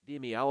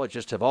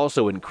Epidemiologists have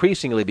also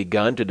increasingly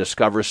begun to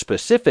discover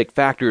specific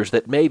factors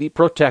that may be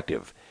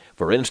protective.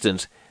 For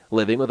instance,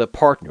 living with a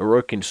partner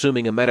or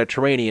consuming a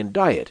Mediterranean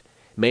diet,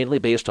 mainly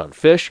based on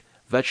fish,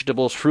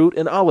 vegetables, fruit,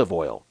 and olive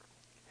oil.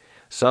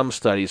 Some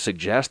studies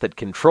suggest that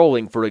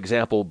controlling, for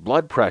example,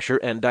 blood pressure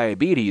and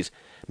diabetes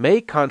may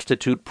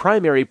constitute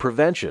primary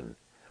prevention,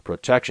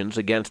 protections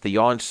against the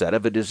onset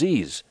of a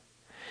disease.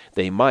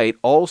 They might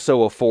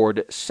also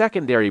afford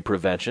secondary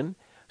prevention,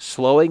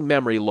 slowing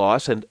memory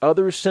loss and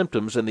other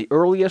symptoms in the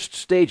earliest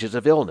stages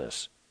of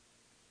illness.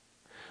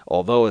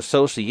 Although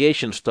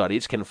association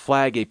studies can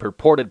flag a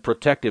purported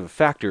protective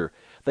factor,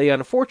 they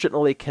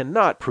unfortunately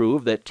cannot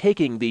prove that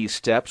taking these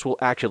steps will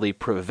actually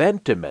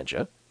prevent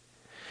dementia.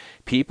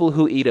 People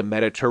who eat a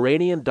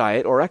Mediterranean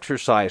diet or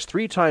exercise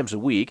 3 times a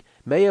week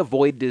may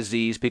avoid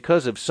disease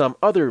because of some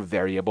other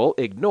variable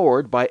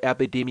ignored by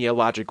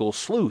epidemiological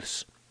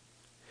sleuths.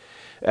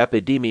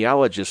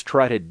 Epidemiologists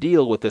try to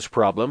deal with this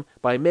problem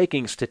by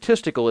making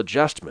statistical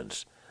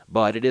adjustments,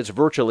 but it is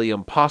virtually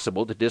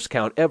impossible to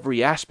discount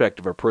every aspect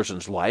of a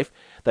person's life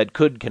that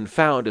could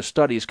confound a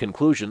study's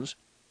conclusions.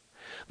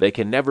 They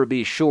can never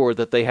be sure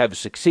that they have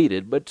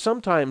succeeded, but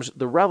sometimes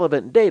the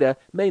relevant data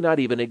may not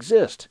even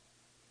exist.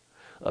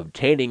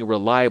 Obtaining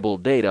reliable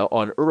data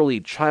on early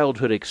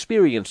childhood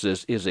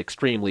experiences is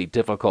extremely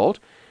difficult,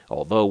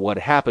 although what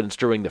happens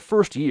during the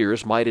first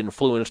years might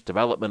influence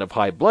development of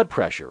high blood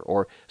pressure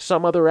or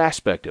some other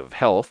aspect of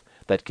health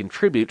that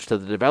contributes to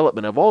the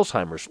development of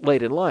Alzheimer's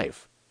late in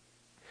life.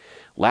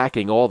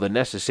 Lacking all the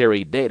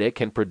necessary data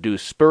can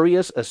produce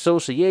spurious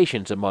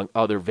associations among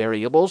other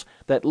variables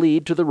that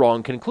lead to the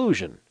wrong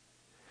conclusion.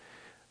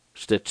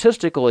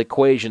 Statistical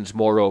equations,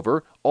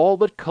 moreover, all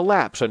but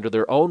collapse under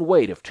their own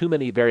weight if too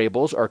many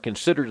variables are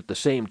considered at the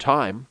same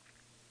time.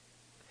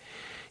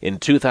 In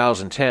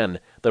 2010,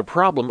 the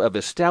problem of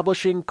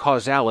establishing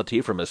causality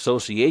from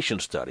association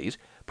studies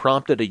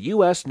prompted a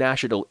U.S.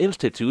 National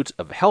Institutes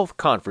of Health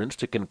conference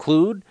to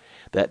conclude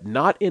that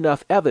not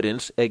enough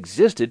evidence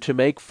existed to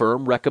make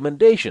firm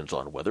recommendations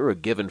on whether a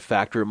given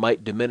factor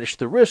might diminish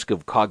the risk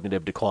of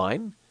cognitive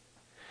decline.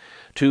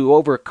 To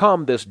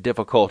overcome this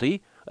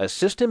difficulty, a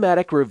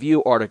systematic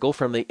review article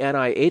from the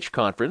NIH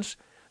conference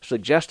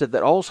suggested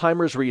that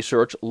Alzheimer's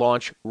research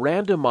launch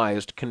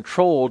randomized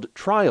controlled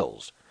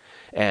trials,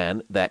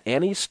 and that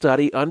any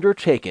study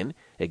undertaken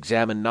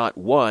examine not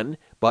one,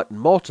 but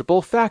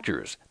multiple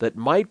factors that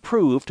might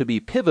prove to be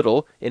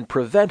pivotal in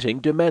preventing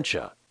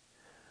dementia.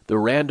 The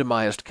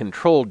randomized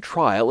controlled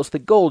trial is the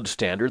gold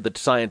standard that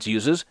science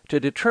uses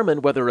to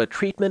determine whether a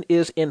treatment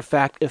is in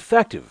fact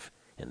effective,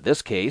 in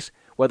this case,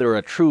 whether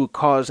a true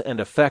cause and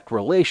effect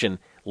relation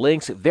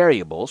links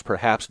variables,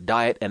 perhaps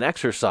diet and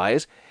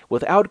exercise,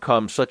 with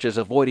outcomes such as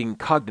avoiding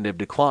cognitive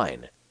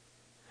decline.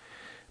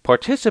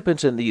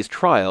 Participants in these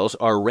trials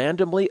are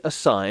randomly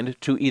assigned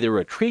to either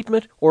a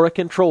treatment or a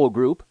control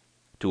group.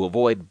 To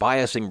avoid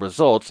biasing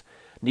results,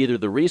 neither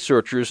the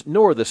researchers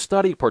nor the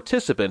study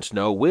participants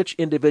know which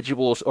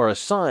individuals are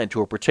assigned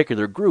to a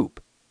particular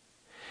group.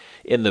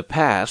 In the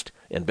past,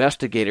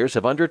 investigators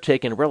have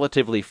undertaken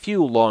relatively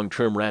few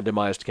long-term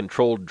randomized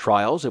controlled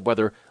trials of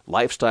whether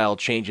lifestyle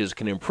changes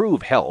can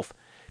improve health,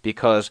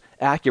 because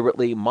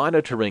accurately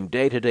monitoring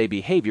day-to-day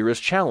behavior is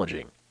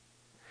challenging.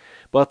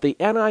 But the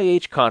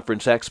NIH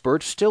conference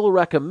experts still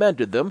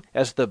recommended them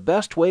as the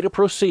best way to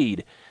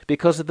proceed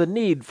because of the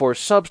need for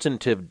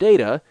substantive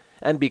data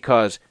and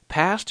because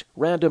past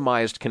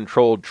randomized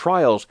controlled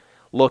trials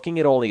looking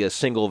at only a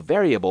single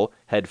variable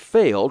had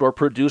failed or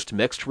produced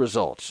mixed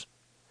results.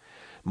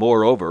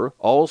 Moreover,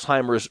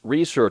 Alzheimer's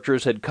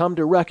researchers had come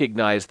to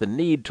recognize the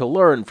need to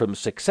learn from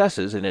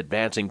successes in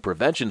advancing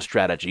prevention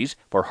strategies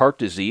for heart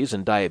disease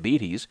and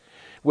diabetes,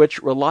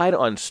 which relied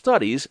on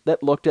studies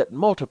that looked at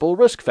multiple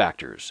risk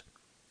factors.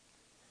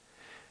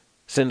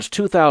 Since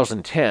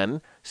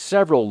 2010,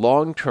 several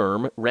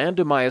long-term,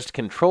 randomized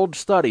controlled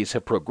studies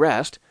have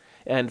progressed,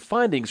 and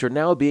findings are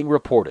now being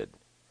reported.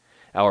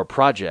 Our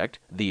project,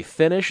 the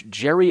Finnish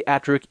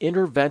Geriatric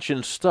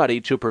Intervention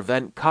Study to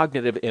Prevent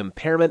Cognitive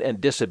Impairment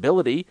and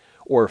Disability,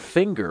 or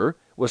FINGER,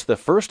 was the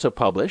first to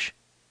publish.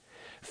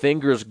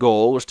 FINGER's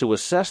goal was to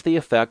assess the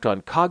effect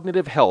on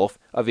cognitive health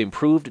of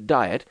improved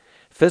diet,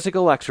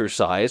 physical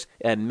exercise,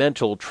 and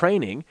mental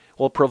training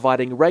while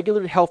providing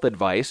regular health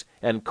advice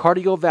and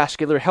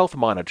cardiovascular health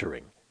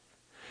monitoring.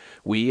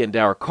 We and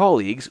our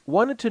colleagues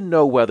wanted to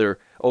know whether,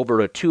 over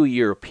a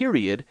 2-year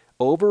period,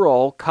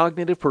 overall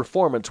cognitive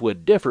performance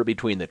would differ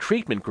between the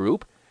treatment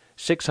group,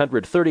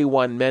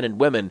 631 men and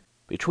women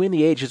between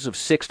the ages of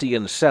 60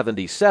 and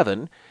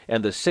 77,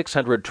 and the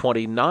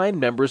 629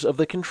 members of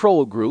the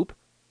control group.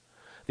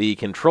 The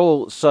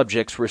control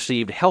subjects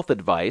received health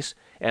advice,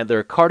 and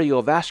their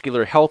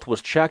cardiovascular health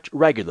was checked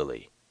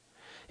regularly.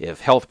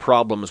 If health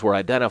problems were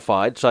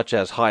identified, such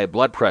as high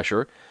blood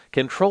pressure,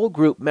 control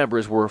group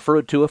members were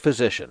referred to a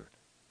physician.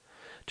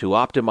 To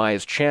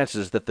optimize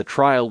chances that the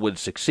trial would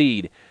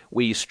succeed,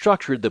 we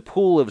structured the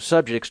pool of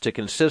subjects to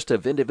consist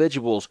of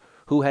individuals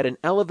who had an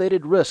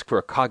elevated risk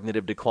for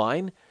cognitive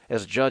decline,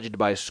 as judged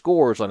by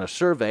scores on a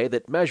survey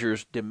that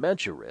measures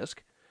dementia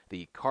risk,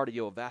 the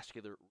cardiovascular